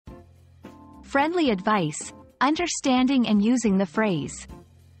Friendly advice, understanding and using the phrase.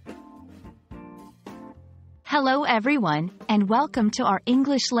 Hello everyone, and welcome to our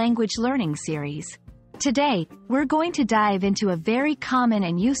English language learning series. Today, we're going to dive into a very common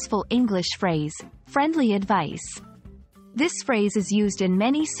and useful English phrase, friendly advice. This phrase is used in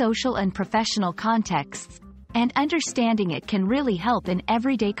many social and professional contexts, and understanding it can really help in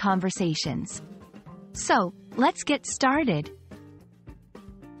everyday conversations. So, let's get started.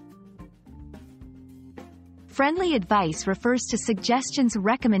 Friendly advice refers to suggestions or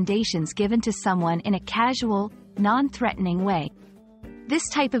recommendations given to someone in a casual, non-threatening way. This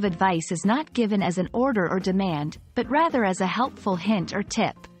type of advice is not given as an order or demand, but rather as a helpful hint or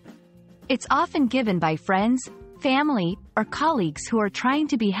tip. It's often given by friends, family, or colleagues who are trying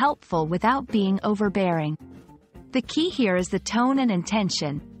to be helpful without being overbearing. The key here is the tone and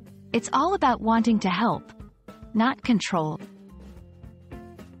intention. It's all about wanting to help, not control.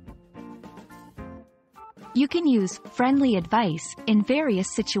 You can use friendly advice in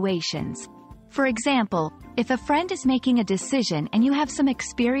various situations. For example, if a friend is making a decision and you have some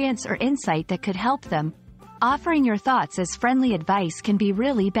experience or insight that could help them, offering your thoughts as friendly advice can be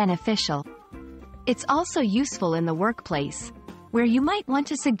really beneficial. It's also useful in the workplace, where you might want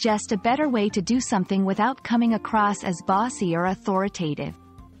to suggest a better way to do something without coming across as bossy or authoritative.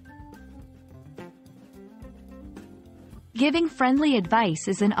 Giving friendly advice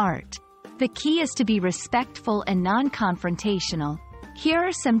is an art. The key is to be respectful and non-confrontational. Here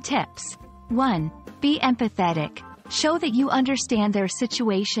are some tips. 1. Be empathetic. Show that you understand their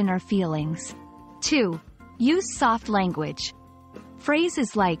situation or feelings. 2. Use soft language.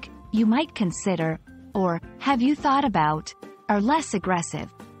 Phrases like, you might consider, or, have you thought about, are less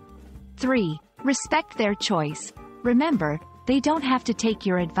aggressive. 3. Respect their choice. Remember, they don't have to take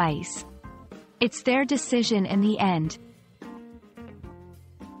your advice. It's their decision in the end.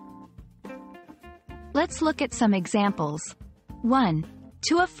 Let's look at some examples. 1.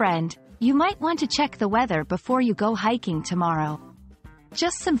 To a friend, you might want to check the weather before you go hiking tomorrow.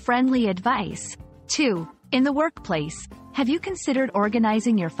 Just some friendly advice. 2. In the workplace, have you considered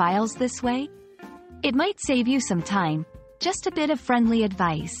organizing your files this way? It might save you some time. Just a bit of friendly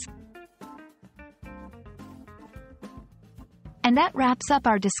advice. And that wraps up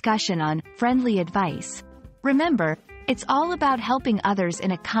our discussion on friendly advice. Remember, it's all about helping others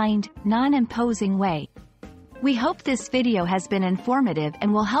in a kind, non-imposing way. We hope this video has been informative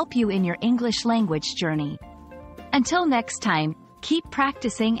and will help you in your English language journey. Until next time, keep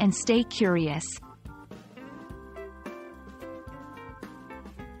practicing and stay curious.